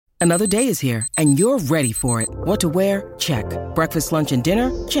Another day is here, and you're ready for it. What to wear? Check. Breakfast, lunch, and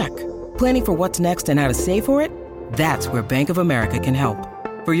dinner? Check. Planning for what's next and how to save for it? That's where Bank of America can help.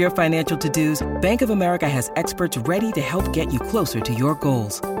 For your financial to-dos, Bank of America has experts ready to help get you closer to your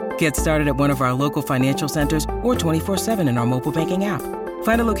goals. Get started at one of our local financial centers or 24/7 in our mobile banking app.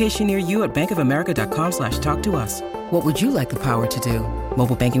 Find a location near you at bankofamerica.com/talktous. What would you like the power to do?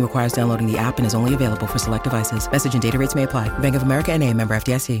 Mobile banking requires downloading the app and is only available for select devices. Message and data rates may apply. Bank of America N.A., member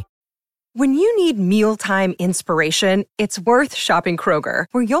FDIC. When you need mealtime inspiration, it's worth shopping Kroger,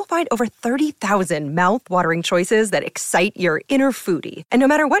 where you'll find over 30,000 mouth-watering choices that excite your inner foodie. And no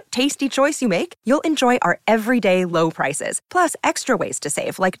matter what tasty choice you make, you'll enjoy our everyday low prices, plus extra ways to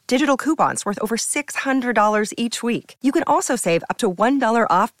save, like digital coupons worth over $600 each week. You can also save up to $1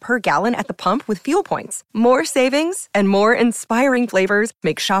 off per gallon at the pump with fuel points. More savings and more inspiring flavors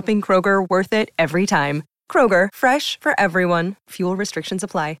make shopping Kroger worth it every time. Kroger, fresh for everyone. Fuel restrictions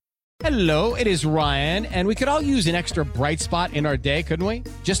apply. Hello, it is Ryan, and we could all use an extra bright spot in our day, couldn't we?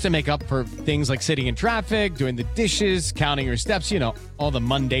 Just to make up for things like sitting in traffic, doing the dishes, counting your steps, all the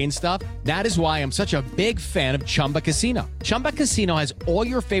mundane stuff. That is why I'm such a big fan of Chumba Casino. Chumba Casino has all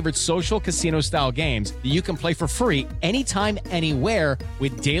your favorite social casino-style games that you can play for free anytime, anywhere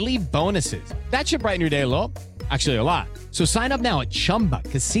with daily bonuses. That should brighten your day a little. Actually, a lot. So sign up now at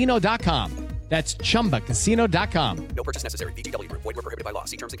ChumbaCasino.com. That's ChumbaCasino.com. No purchase necessary. VGW Group. Void where prohibited by law.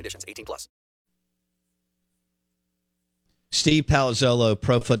 See terms and conditions. 18+. Steve Palazzolo,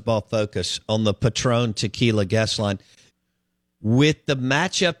 Pro Football Focus, on the Patron Tequila guest line. With the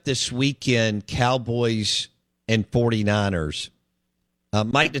matchup this weekend, Cowboys and 49ers,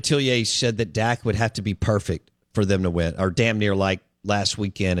 Mike Detillier said that Dak would have to be perfect for them to win, or damn near like last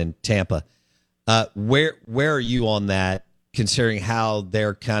weekend in Tampa. Where are you on that, considering how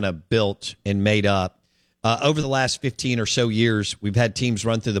they're kind of built and made up? Over the last 15 or so years, we've had teams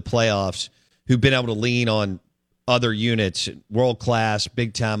run through the playoffs who've been able to lean on other units, world-class,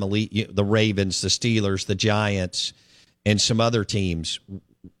 big-time elite, the Ravens, the Steelers, the Giants, and some other teams.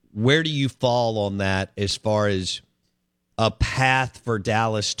 Where do you fall on that as far as a path for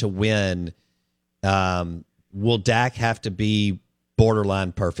Dallas to win? Will Dak have to be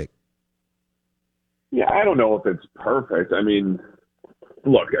borderline perfect? Yeah, I don't know if it's perfect. I mean,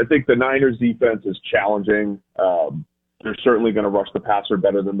 look, I think the Niners defense is challenging. They're certainly going to rush the passer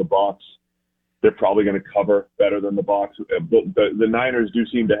better than the Bucs. They're probably going to cover better than the Bucs. But the Niners do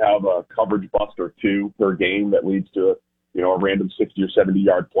seem to have a coverage bust or two per game that leads to a random 60 or 70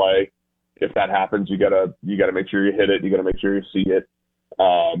 yard play. If that happens, you gotta make sure you hit it. You got to make sure you see it.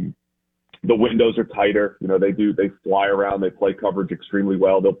 The windows are tighter. They fly around. They play coverage extremely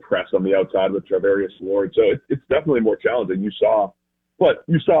well. They'll press on the outside with Travarius Ward. So it's definitely more challenging. You saw it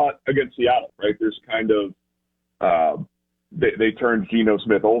against Seattle, right? There's kind of they turned Geno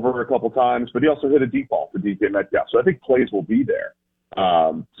Smith over a couple times, but he also hit a deep ball to DK Metcalf. So I think plays will be there.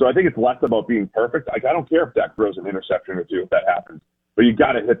 So I think it's less about being perfect. I don't care if Dak throws an interception or two if that happens, but you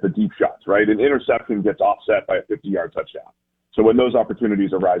got to hit the deep shots, right? An interception gets offset by a 50-yard touchdown. So when those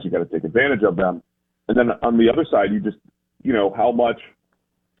opportunities arise, you got to take advantage of them. And then on the other side, you just, how much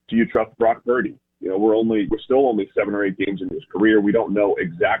do you trust Brock Purdy? We're still only 7 or 8 games into his career. We don't know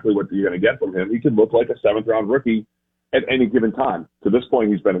exactly what you're going to get from him. He could look like a 7th-round rookie at any given time. To this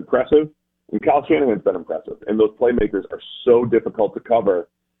point, he's been impressive, and Kyle Shanahan's been impressive. And those playmakers are so difficult to cover.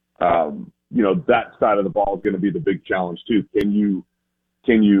 That side of the ball is going to be the big challenge too.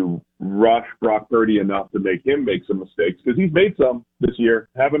 Can you rush Brock Purdy enough to make him make some mistakes? Because he's made some this year.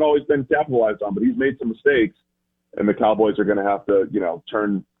 Haven't always been capitalized on, but he's made some mistakes. And the Cowboys are going to have to,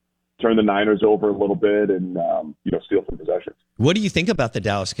 turn the Niners over a little bit and, steal some possessions. What do you think about the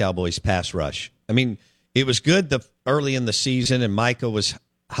Dallas Cowboys pass rush? I mean, it was good early in the season, and Micah was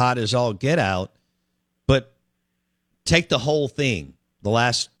hot as all get out. But take the whole thing, the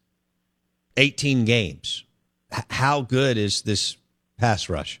last 18 games. How good is this pass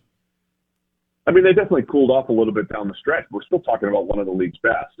rush? I mean, they definitely cooled off a little bit down the stretch. We're still talking about one of the league's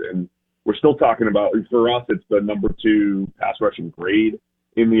best. And we're still talking about, for us, it's the number 2 pass rushing grade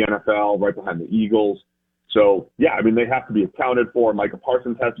in the NFL, right behind the Eagles. So, yeah, I mean, they have to be accounted for. Micah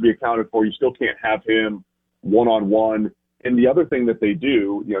Parsons has to be accounted for. You still can't have him one-on-one. And the other thing that they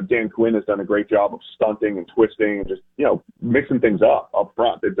do, Dan Quinn has done a great job of stunting and twisting and just, mixing things up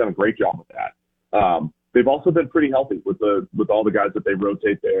front. They've done a great job with that. They've also been pretty healthy with all the guys that they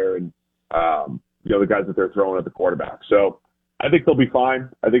rotate there and, the guys that they're throwing at the quarterback. So I think they'll be fine.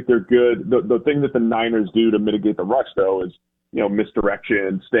 I think they're good. The thing that the Niners do to mitigate the rush, though, is,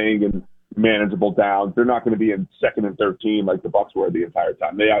 misdirection, staying in manageable downs. They're not going to be in 2nd and 13 like the Bucs were the entire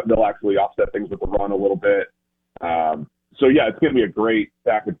time. They'll actually offset things with the run a little bit. So, yeah, it's going to be a great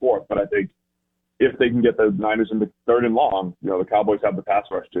back and forth. But I think if they can get the Niners in the third and long, the Cowboys have the pass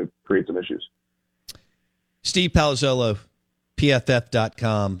rush to create some issues. Steve Palazzolo,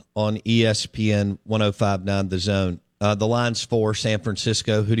 PFF.com on ESPN 105.9 The Zone. The line's for San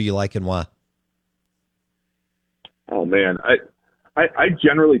Francisco. Who do you like and why? Oh, man. I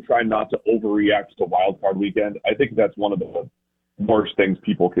generally try not to overreact to Wild Card Weekend. I think that's one of the worst things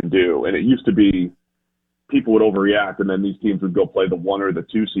people can do. And it used to be people would overreact, and then these teams would go play the 1 or the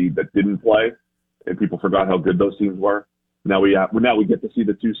 2 seed that didn't play, and people forgot how good those teams were. Now we get to see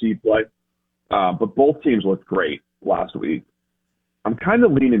the 2 seed play. But both teams looked great last week. I'm kind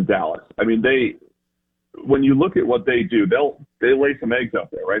of leaning Dallas. I mean, when you look at what they do, they lay some eggs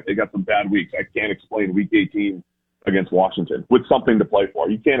out there, right? They got some bad weeks. I can't explain Week 18 against Washington with something to play for.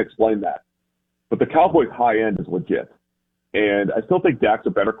 You can't explain that. But the Cowboys' high end is legit. And I still think Dak's a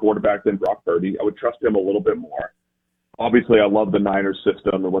better quarterback than Brock Purdy. I would trust him a little bit more. Obviously, I love the Niners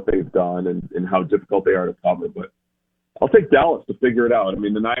system and what they've done and how difficult they are to cover. But I'll take Dallas to figure it out. I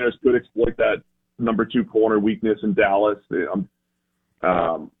mean, the Niners could exploit that number 2 corner weakness in Dallas. There's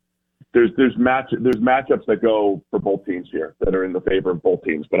matchups that go for both teams here that are in the favor of both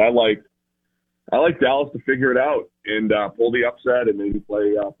teams. But I like Dallas to figure it out and pull the upset and maybe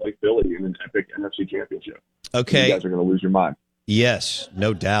play Philly in an epic NFC championship. Okay, you guys are going to lose your mind. Yes,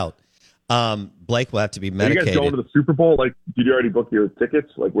 no doubt. Blake will have to be medicated. Are you guys going to the Super Bowl? Like, did you already book your tickets?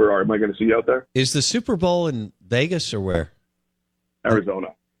 Like, am I going to see you out there? Is the Super Bowl in Vegas or where? Arizona.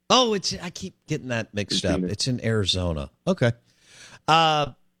 Oh, I keep getting that mixed up. It's in Arizona. Okay.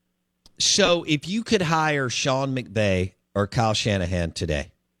 So if you could hire Sean McVay or Kyle Shanahan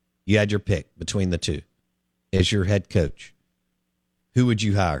today, you had your pick between the two as your head coach, who would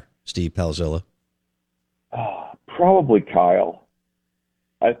you hire, Steve Palazzolo? Probably Kyle.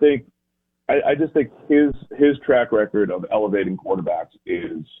 I just think his track record of elevating quarterbacks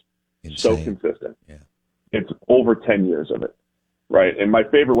is insane. So consistent. Yeah. It's over 10 years of it, right? And my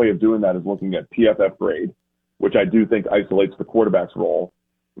favorite way of doing that is looking at PFF grade, which I do think isolates the quarterback's role,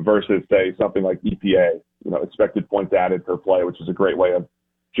 versus, say, something like EPA, expected points added per play, which is a great way of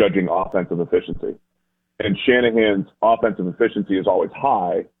judging offensive efficiency. And Shanahan's offensive efficiency is always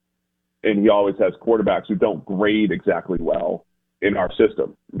high, and he always has quarterbacks who don't grade exactly well in our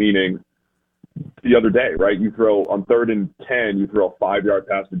system, meaning the other day, right, you throw on 3rd and 10, you throw a 5-yard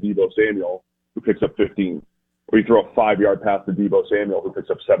pass to Deebo Samuel, who picks up 15, or you throw a 5-yard pass to Deebo Samuel, who picks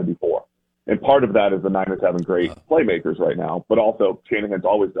up 74. And part of that is the Niners having great playmakers right now, but also Shanahan's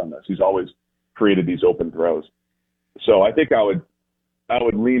always done this. He's always created these open throws. So I think I would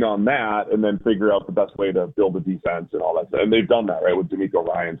lean on that and then figure out the best way to build a defense and all that stuff. And they've done that, right, with DeMeco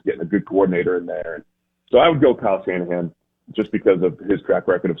Ryans getting a good coordinator in there. And so I would go Kyle Shanahan just because of his track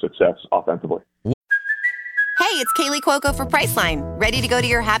record of success offensively. Hey, it's Kaylee Cuoco for Priceline. Ready to go to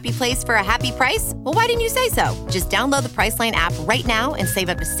your happy place for a happy price? Well, why didn't you say so? Just download the Priceline app right now and save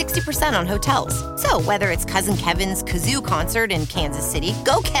up to 60% on hotels. So whether it's Cousin Kevin's Kazoo Concert in Kansas City,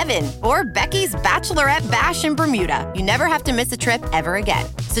 go Kevin, or Becky's Bachelorette Bash in Bermuda, you never have to miss a trip ever again.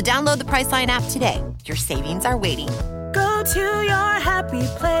 So download the Priceline app today. Your savings are waiting. Go to your happy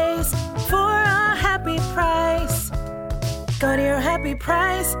place for a happy price. Go to your happy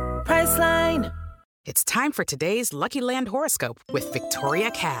price, Priceline. It's time for today's Lucky Land horoscope with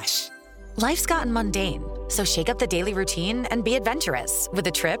Victoria Cash. Life's gotten mundane, so shake up the daily routine and be adventurous with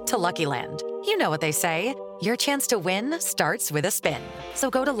a trip to Lucky Land. You know what they say, your chance to win starts with a spin.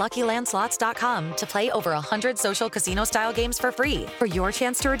 So go to LuckyLandSlots.com to play over 100 social casino-style games for free for your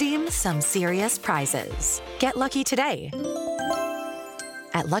chance to redeem some serious prizes. Get lucky today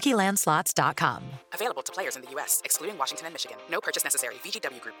at LuckyLandSlots.com. Available to players in the U.S., excluding Washington and Michigan. No purchase necessary.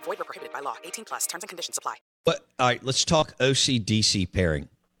 VGW Group. Void where prohibited by law. 18+. Terms and conditions apply. But, all right, let's talk OC-DC pairing.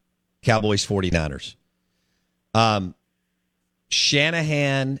 Cowboys 49ers.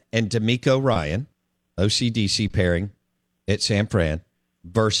 Shanahan and DeMeco Ryan, OC-DC pairing at San Fran,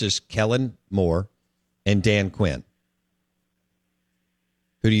 versus Kellen Moore and Dan Quinn.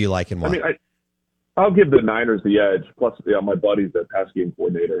 Who do you like and why? I mean, I'll give the Niners the edge. Plus, my buddy's the pass game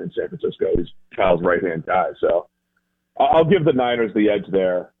coordinator in San Francisco. He's Kyle's right-hand guy. So I'll give the Niners the edge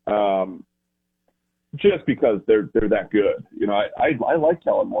there, just because they're that good. I like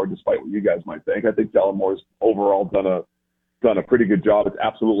Kellen Moore, despite what you guys might think. I think Kellen Moore's overall done a pretty good job. It's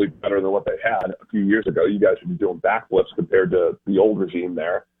absolutely better than what they had a few years ago. You guys should be doing backflips compared to the old regime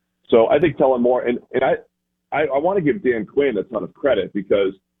there. So I think Kellen Moore, and I want to give Dan Quinn a ton of credit,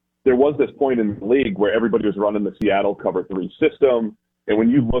 because there was this point in the league where everybody was running the Seattle cover 3 system. And when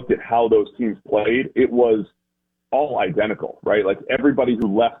you looked at how those teams played, it was all identical, right? Like everybody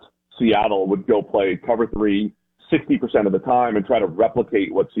who left Seattle would go play cover 3, 60% of the time and try to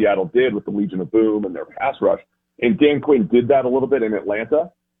replicate what Seattle did with the Legion of Boom and their pass rush. And Dan Quinn did that a little bit in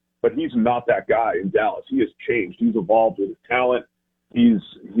Atlanta, but he's not that guy in Dallas. He has changed. He's evolved with his talent. He's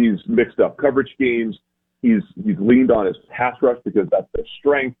mixed up coverage schemes. He's leaned on his pass rush because that's their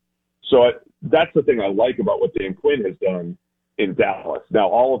strength. So that's the thing I like about what Dan Quinn has done in Dallas. Now,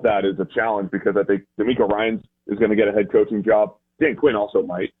 all of that is a challenge because I think DeMeco Ryans is going to get a head coaching job. Dan Quinn also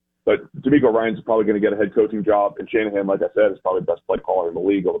might, but DeMeco Ryans is probably going to get a head coaching job. And Shanahan, like I said, is probably the best play caller in the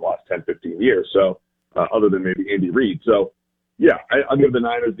league over the last 10, 15 years. So other than maybe Andy Reid. So, yeah, I'll give the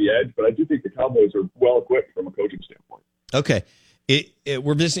Niners the edge, but I do think the Cowboys are well equipped from a coaching standpoint. Okay.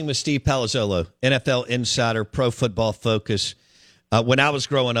 We're visiting with Steve Palazzolo, NFL insider, Pro Football Focus. When I was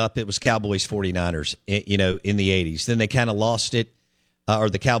growing up, it was Cowboys 49ers, in the 80s. Then they kind of lost it, or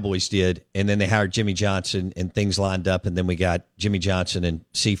the Cowboys did, and then they hired Jimmy Johnson, and things lined up, and then we got Jimmy Johnson and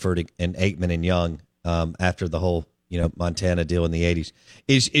Seifert and Aikman and Young after the whole Montana deal in the 80s.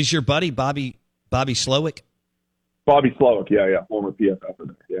 Is your buddy Bobby Slowick? Bobby Slowick, yeah, former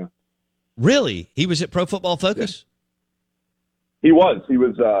PFF, yeah. Really? He was at Pro Football Focus? Yeah. He was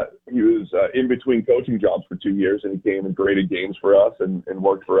in between coaching jobs for 2 years, and he came and graded games for us and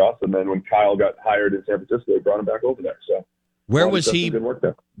worked for us. And then when Kyle got hired in San Francisco, they brought him back over there. So where was he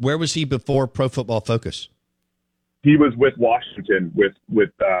before Pro Football Focus? He was with Washington with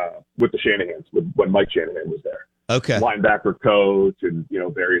the Shanahans when Mike Shanahan was there. Okay, linebacker coach and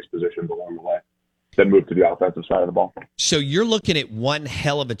various positions along the way. Then moved to the offensive side of the ball. So you're looking at one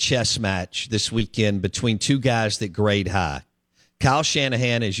hell of a chess match this weekend between two guys that grade high. Kyle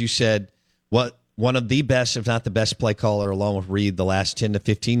Shanahan, as you said, one of the best, if not the best play caller, along with Reid, the last 10 to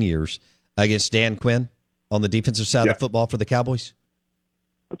 15 years, against Dan Quinn on the defensive side of football for the Cowboys?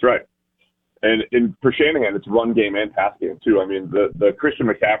 That's right. And for Shanahan, it's run game and pass game, too. I mean, the Christian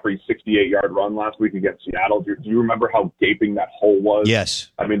McCaffrey 68-yard run last week against Seattle, do you remember how gaping that hole was?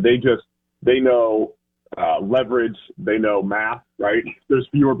 Yes. I mean, they know leverage. They know math, right? There's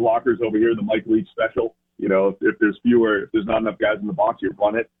fewer blockers over here, the Mike Leach special. If there's not enough guys in the box, you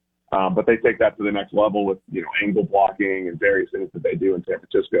run it. But they take that to the next level with, angle blocking and various things that they do in San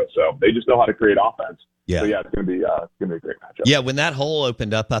Francisco. So they just know how to create offense. Yeah. So, it's going to be a great matchup. Yeah, when that hole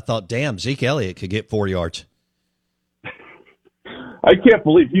opened up, I thought, damn, Zeke Elliott could get 4 yards. I can't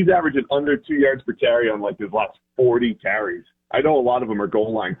believe he's averaging under 2 yards per carry on his last 40 carries. I know a lot of them are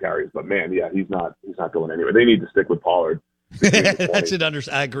goal line carries, but man, yeah, he's not going anywhere. They need to stick with Pollard. That's an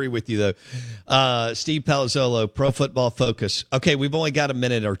I agree with you, though. Steve Palazzolo, Pro Football Focus. Okay, we've only got a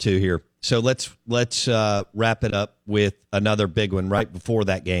minute or two here, so let's wrap it up with another big one right before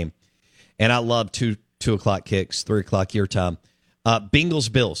that game. And I love 2 o'clock kicks, 3 o'clock your time. Bengals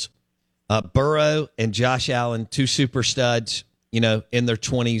Bills. Burrow and Josh Allen, two super studs, in their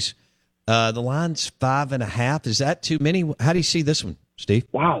 20s. The line's 5.5. Is that too many? How do you see this one, Steve?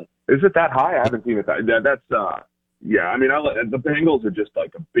 Wow, is it that high? I haven't seen it that's. Yeah, I mean, the Bengals are just a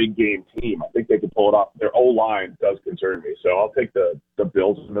big game team. I think they can pull it off. Their O-line does concern me, so I'll take the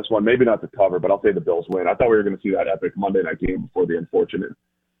Bills in this one. Maybe not the cover, but I'll say the Bills win. I thought we were going to see that epic Monday night game before the unfortunate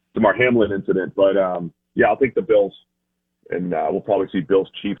DeMar Hamlin incident, but I'll take the Bills, and we'll probably see Bills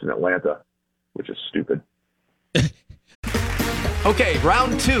Chiefs in Atlanta, which is stupid. Okay,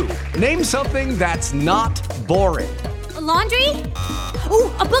 round 2. Name something that's not boring. A laundry? Ooh,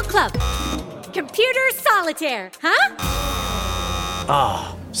 a book club. Computer solitaire, huh?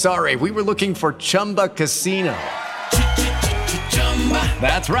 Ah, sorry, we were looking for Chumba Casino.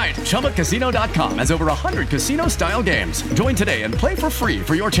 That's right, ChumbaCasino.com has over 100 casino-style games. Join today and play for free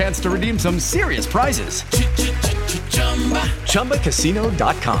for your chance to redeem some serious prizes.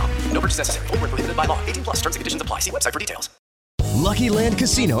 ChumbaCasino.com. No purchase necessary. Void where prohibited by law. 18+. Terms and conditions apply. See website for details. Lucky Land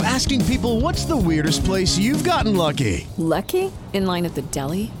Casino, asking people, what's the weirdest place you've gotten lucky? Lucky? In line at the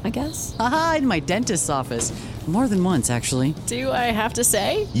deli, I guess? Aha, in my dentist's office. More than once, actually. Do I have to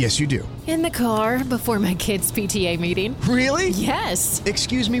say? Yes, you do. In the car before my kids' PTA meeting. Really? Yes.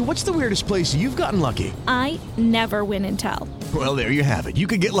 Excuse me, what's the weirdest place you've gotten lucky? I never win and tell. Well, there you have it. You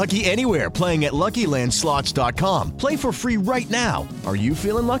can get lucky anywhere, playing at LuckyLandSlots.com. Play for free right now. Are you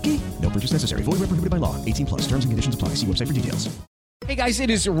feeling lucky? No purchase necessary. Void where prohibited by law. 18+. Terms and conditions apply. See website for details. Hey guys, it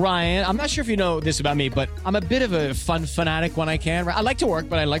is Ryan. I'm not sure if you know this about me, but I'm a bit of a fun fanatic when I can. I like to work,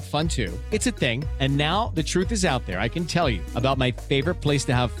 but I like fun too. It's a thing. And now the truth is out there. I can tell you about my favorite place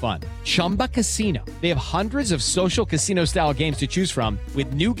to have fun. Chumba Casino. They have hundreds of social casino style games to choose from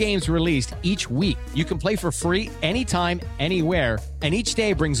with new games released each week. You can play for free anytime, anywhere. And each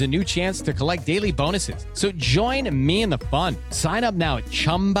day brings a new chance to collect daily bonuses. So join me in the fun. Sign up now at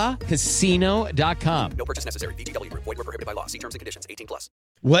ChumbaCasino.com. No purchase necessary. VGW Group. Void where prohibited by law. See terms and conditions. 18+.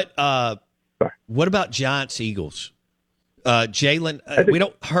 What What about Giants-Eagles? Jalen, we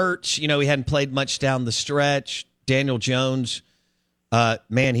don't Hurts. He hadn't played much down the stretch. Daniel Jones,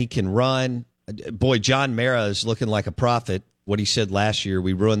 man, he can run. Boy, John Mara is looking like a prophet. What he said last year,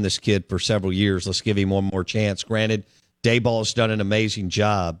 we ruined this kid for several years. Let's give him one more chance. Granted, Dayball's done an amazing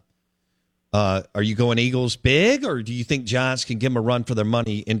job. Are you going Eagles big, or do you think Giants can give them a run for their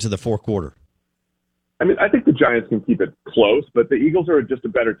money into the fourth quarter? I mean, I think the Giants can keep it close, but the Eagles are just a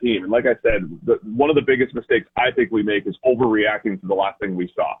better team. And like I said, one of the biggest mistakes I think we make is overreacting to the last thing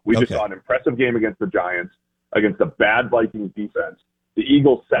we saw. We just saw an impressive game against the Giants, against a bad Vikings defense. The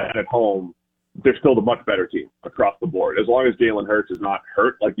Eagles sat at home. They're still the much better team across the board. As long as Jalen Hurts is not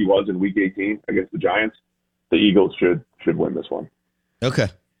hurt like he was in Week 18 against the Giants, the Eagles should win this one. Okay.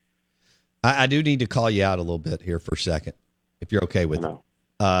 I do need to call you out a little bit here for a second, if you're okay with it.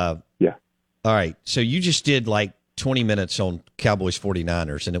 Yeah. All right. So you just did like 20 minutes on Cowboys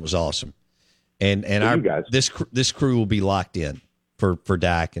 49ers, and it was awesome. And this crew will be locked in for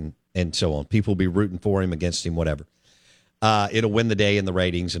Dak and so on. People will be rooting for him, against him, whatever. It'll win the day in the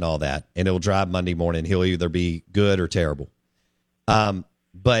ratings and all that, and it'll drive Monday morning. He'll either be good or terrible.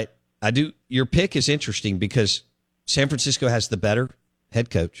 But your pick is interesting because San Francisco has the better head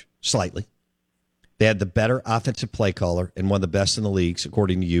coach, slightly. They had the better offensive play caller and one of the best in the leagues,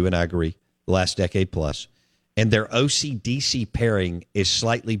 according to you, and I agree, the last decade plus. And their OC-DC pairing is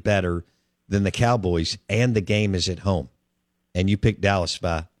slightly better than the Cowboys, and the game is at home. And you picked Dallas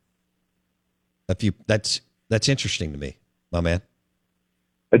by a few. That's interesting to me, my man.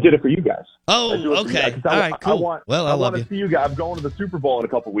 I did it for you guys. Oh, okay. All right, cool. I want to see you guys. I'm going to the Super Bowl in a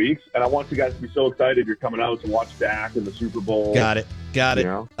couple weeks, and I want you guys to be so excited you're coming out to watch Dak in the Super Bowl. Got it.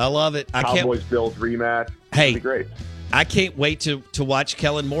 I love it. Cowboys-Bills rematch. Hey, it'll be great. I can't wait to watch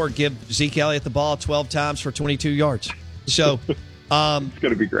Kellen Moore give Zeke Elliott the ball 12 times for 22 yards. So it's going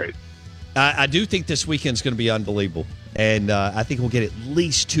to be great. I do think this weekend's going to be unbelievable, and I think we'll get at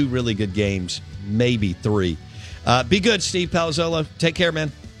least 2 really good games, maybe 3. Be good, Steve Palazzolo. Take care,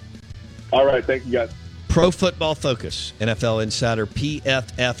 man. All right. Thank you, guys. Pro Football Focus, NFL Insider,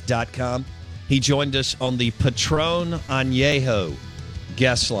 PFF.com. He joined us on the Patron Añejo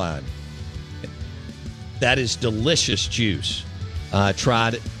guest line. That is delicious juice.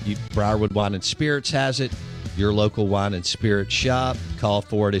 Tried it. Briarwood Wine and Spirits has it. Your local wine and spirit shop. Call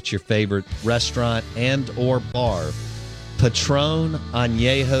for it at your favorite restaurant and or bar. Patron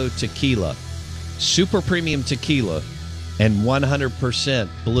Añejo Tequila. Super premium tequila and 100%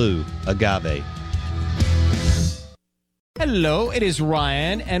 blue agave. Hello, it is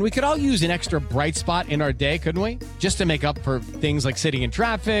Ryan, and we could all use an extra bright spot in our day, couldn't we? Just to make up for things like sitting in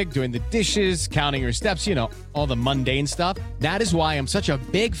traffic, doing the dishes, counting your steps, all the mundane stuff. That is why I'm such a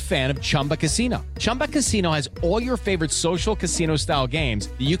big fan of Chumba Casino. Chumba Casino has all your favorite social casino-style games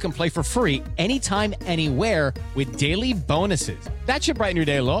that you can play for free anytime, anywhere with daily bonuses. That should brighten your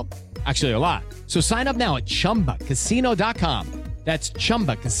day a little. Actually, a lot. So sign up now at ChumbaCasino.com. That's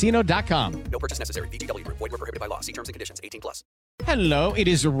ChumbaCasino.com. No purchase necessary. VGW Group. Void where prohibited by law. See terms and conditions. 18+. Hello, it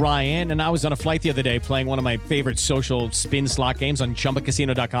is Ryan, and I was on a flight the other day playing one of my favorite social spin slot games on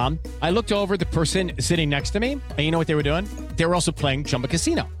ChumbaCasino.com. I looked over at the person sitting next to me, and you know what they were doing? They were also playing Chumba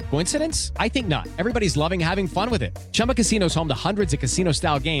Casino. Coincidence? I think not. Everybody's loving having fun with it. Chumba Casino is home to hundreds of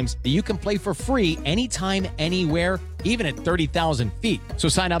casino-style games that you can play for free anytime, anywhere, even at 30,000 feet. So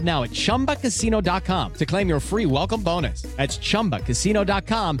sign up now at ChumbaCasino.com to claim your free welcome bonus. That's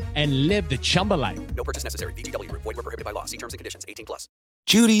ChumbaCasino.com and live the Chumba life. No purchase necessary. VGW Group. Void where prohibited by law. See terms and conditions. 18+.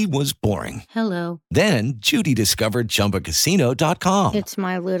 Judy was boring. Hello. Then Judy discovered ChumbaCasino.com. It's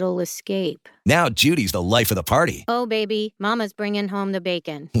my little escape. Now Judy's the life of the party. Oh, baby, mama's bringing home the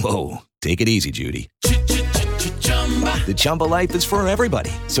bacon. Whoa, take it easy, Judy. The Chumba life is for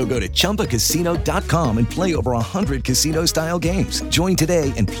everybody. So go to ChumbaCasino.com and play over 100 casino-style games. Join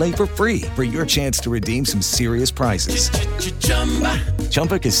today and play for free for your chance to redeem some serious prizes.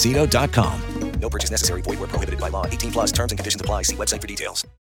 ChumbaCasino.com. No purchase necessary. Void where prohibited by law. 18+. Terms and conditions apply. See website for details.